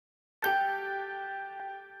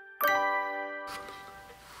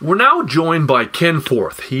We're now joined by Ken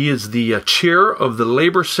Forth. He is the chair of the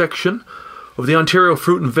Labour section of the Ontario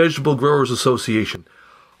Fruit and Vegetable Growers Association.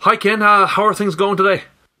 Hi Ken, how are things going today?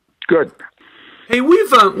 Good. Hey,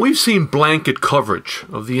 we've seen blanket coverage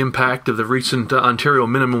of the impact of the recent Ontario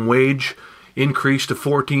minimum wage increase to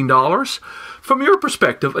 $14. From your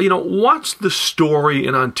perspective, what's the story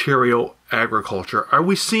in Ontario agriculture? Are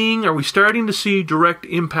we starting to see direct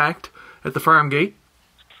impact at the farm gate?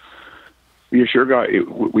 We sure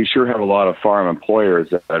have a lot of farm employers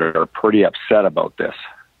that are pretty upset about this.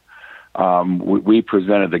 We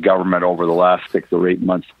presented the government over the last 6 or 8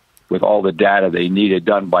 months with all the data they needed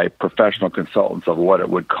done by professional consultants of what it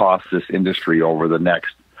would cost this industry over the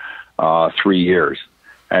next 3 years.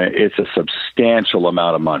 And it's a substantial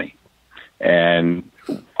amount of money. And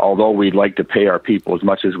although we'd like to pay our people as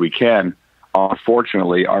much as we can,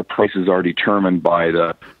 unfortunately, our prices are determined by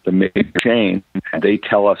the major chain. And they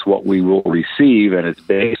tell us what we will receive, and it's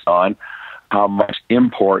based on how much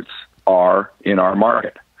imports are in our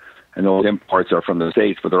market. And those imports are from the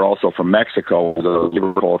States, but they're also from Mexico. The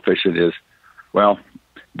labor coefficient is,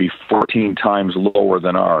 be 14 times lower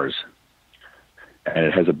than ours. And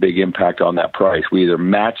it has a big impact on that price. We either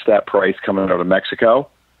match that price coming out of Mexico,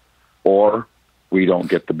 or we don't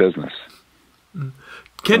get the business. Where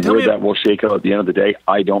that will shake out at the end of the day,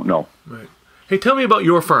 I don't know. Right. Hey, tell me about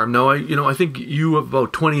your farm. Now, I think you have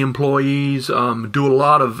about 20 employees, do a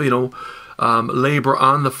lot of, labor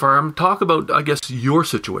on the farm. Talk about, I guess, your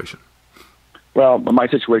situation. Well, my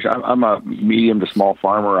situation, I'm a medium to small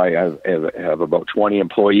farmer. I have about 20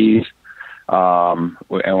 employees, and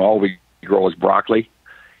all we grow is broccoli.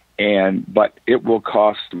 But it will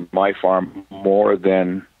cost my farm more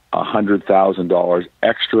than $100,000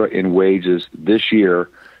 extra in wages this year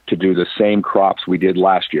to do the same crops we did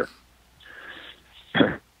last year.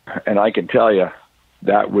 And I can tell you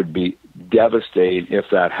that would be devastating if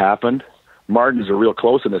that happened. Margins are real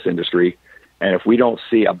close in this industry, and if we don't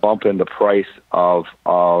see a bump in the price of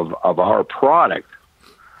our product,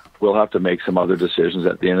 we'll have to make some other decisions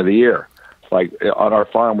at the end of the year. Like on our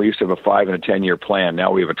farm, we used to have a 5 and a 10 year plan.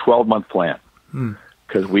 Now we have a 12-month plan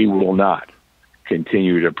because we will not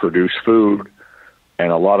continue to produce food,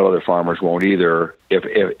 and a lot of other farmers won't either.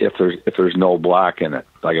 If there's no black in it,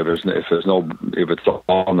 like if it's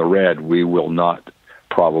all in the red, we will not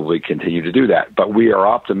probably continue to do that. But we are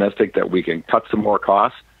optimistic that we can cut some more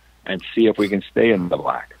costs and see if we can stay in the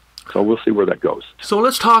black. So we'll see where that goes. So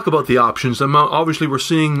let's talk about the options. Obviously, we're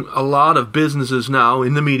seeing a lot of businesses now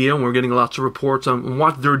in the media, and we're getting lots of reports on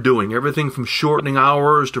what they're doing. Everything from shortening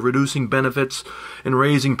hours to reducing benefits and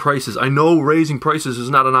raising prices. I know raising prices is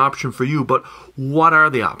not an option for you, but what are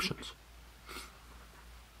the options?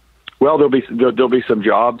 Well, there'll be some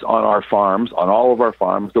jobs on our farms, on all of our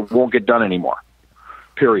farms, that won't get done anymore.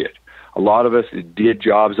 Period. A lot of us did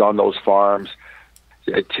jobs on those farms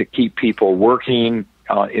to keep people working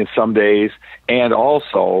in some days, and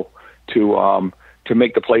also to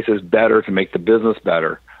make the places better, to make the business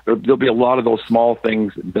better. There'll be a lot of those small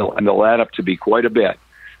things, and they'll add up to be quite a bit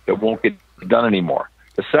that won't get done anymore.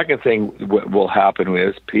 The second thing will happen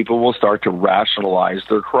is people will start to rationalize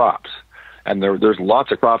their crops, and there's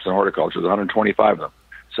lots of crops in horticulture. There's 125 of them.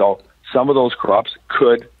 So some of those crops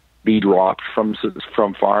could be dropped from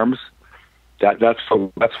farms. That's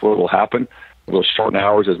what will happen. We'll shorten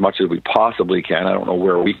hours as much as we possibly can. I don't know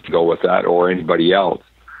where we can go with that or anybody else,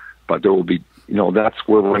 but there will be, that's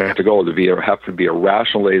where we're going to have to go. There have to be a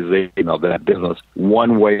rationalization of that business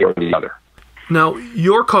one way or the other. Now,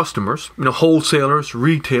 your customers, wholesalers,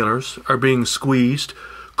 retailers, are being squeezed.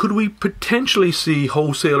 Could we potentially see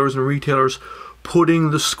wholesalers and retailers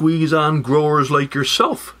putting the squeeze on growers like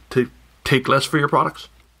yourself to take less for your products?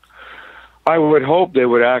 I would hope they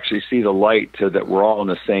would actually see the light that we're all in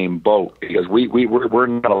the same boat, because we're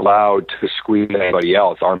not allowed to squeeze anybody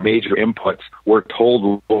else. Our major inputs, we're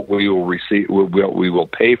told what we will receive, we will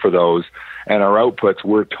pay for those, and our outputs,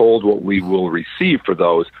 we're told what we will receive for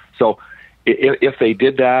those. So if they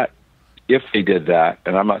did that,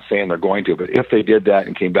 and I'm not saying they're going to, but if they did that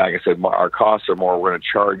and came back and said, our costs are more, we're going to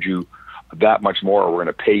charge you that much more, or we're going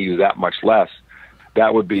to pay you that much less,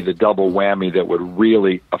 that would be the double whammy that would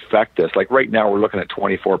really affect us. Like right now, we're looking at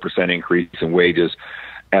 24% increase in wages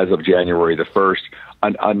as of January the 1st,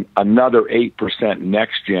 another 8%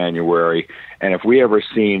 next January. And if we ever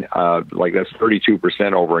seen, that's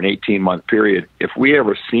 32% over an 18-month period, if we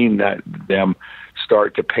ever seen them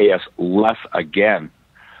start to pay us less again,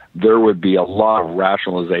 there would be a lot of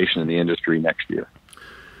rationalization in the industry next year.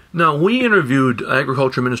 Now, we interviewed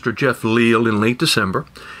Agriculture Minister Jeff Leal in late December,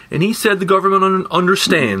 and he said the government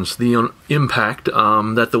understands the impact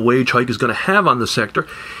that the wage hike is going to have on the sector.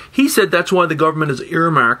 He said that's why the government has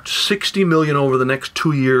earmarked $60 million over the next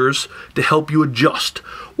 2 years to help you adjust.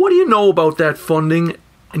 What do you know about that funding,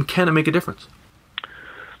 and can it make a difference?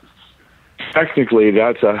 Technically,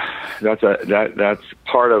 that's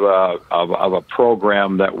part of a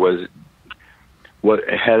program that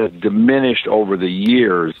has diminished over the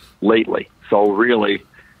years lately. So really,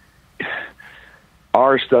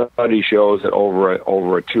 our study shows that over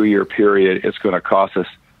a 2-year period, it's going to cost us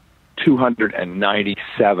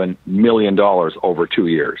 $297 million over 2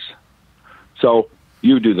 years. So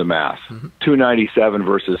you do the math. 297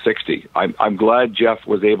 versus 60. I'm glad Jeff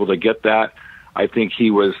was able to get that. I think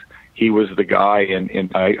he was the guy,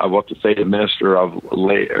 and I want to say the Minister of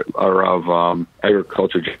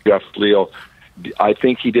Agriculture, Jeff Leal. I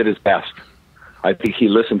think he did his best. I think he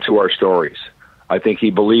listened to our stories. I think he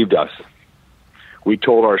believed us. We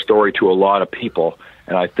told our story to a lot of people,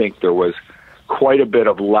 and I think there was quite a bit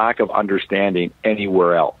of lack of understanding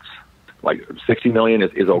anywhere else. Like $60 million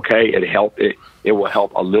is okay. It will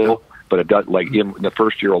help a little, but it does. Like in the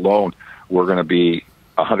first year alone, we're going to be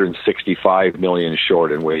 $165 million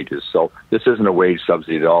short in wages. So this isn't a wage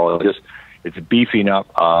subsidy at all. It's beefing up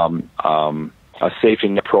a safety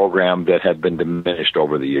net program that had been diminished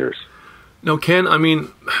over the years. Now, Ken, I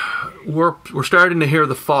mean, we're starting to hear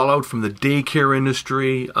the fallout from the daycare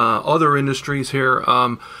industry, other industries here.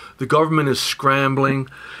 The government is scrambling.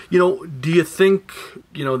 Do you think,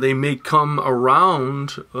 they may come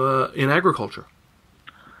around in agriculture?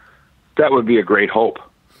 That would be a great hope.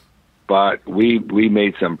 But we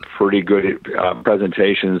made some pretty good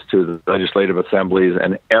presentations to the legislative assemblies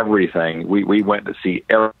and everything. We went to see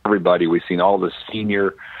everybody. We've seen all the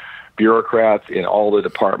senior bureaucrats in all the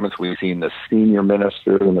departments. We've seen the senior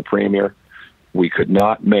minister and the premier. We could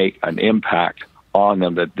not make an impact on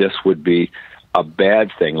them that this would be a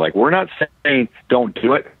bad thing. Like, we're not saying don't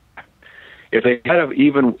do it. If they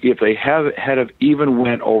had even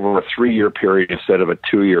went over a 3-year period instead of a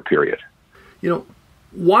 2-year period.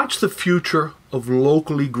 What's the future of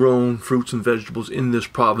locally grown fruits and vegetables in this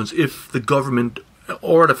province if the government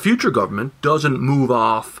or the future government doesn't move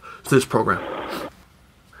off this program?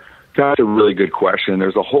 That's a really good question.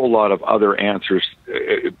 There's a whole lot of other answers,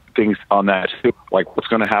 things on that too, like what's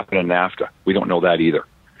going to happen in NAFTA. We don't know that either.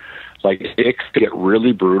 Like, it could get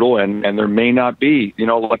really brutal, and there may not be,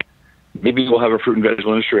 like maybe we'll have a fruit and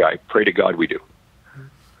vegetable industry. I pray to God we do.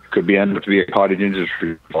 Could end up to be a cottage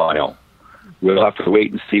industry. I know. We'll have to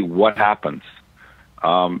wait and see what happens.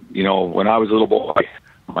 When I was a little boy,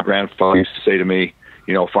 my grandfather used to say to me,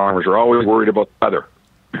 farmers are always worried about the weather.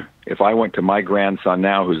 If I went to my grandson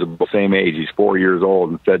now, who's the same age, he's 4 years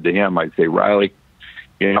old, and said to him, I'd say, Riley,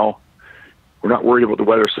 we're not worried about the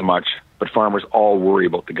weather so much, but farmers all worry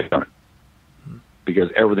about the government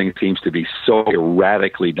because everything seems to be so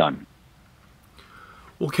erratically done.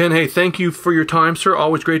 Well, Ken, hey, thank you for your time, sir.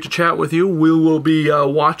 Always great to chat with you. We will be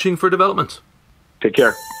watching for developments. Take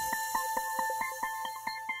care.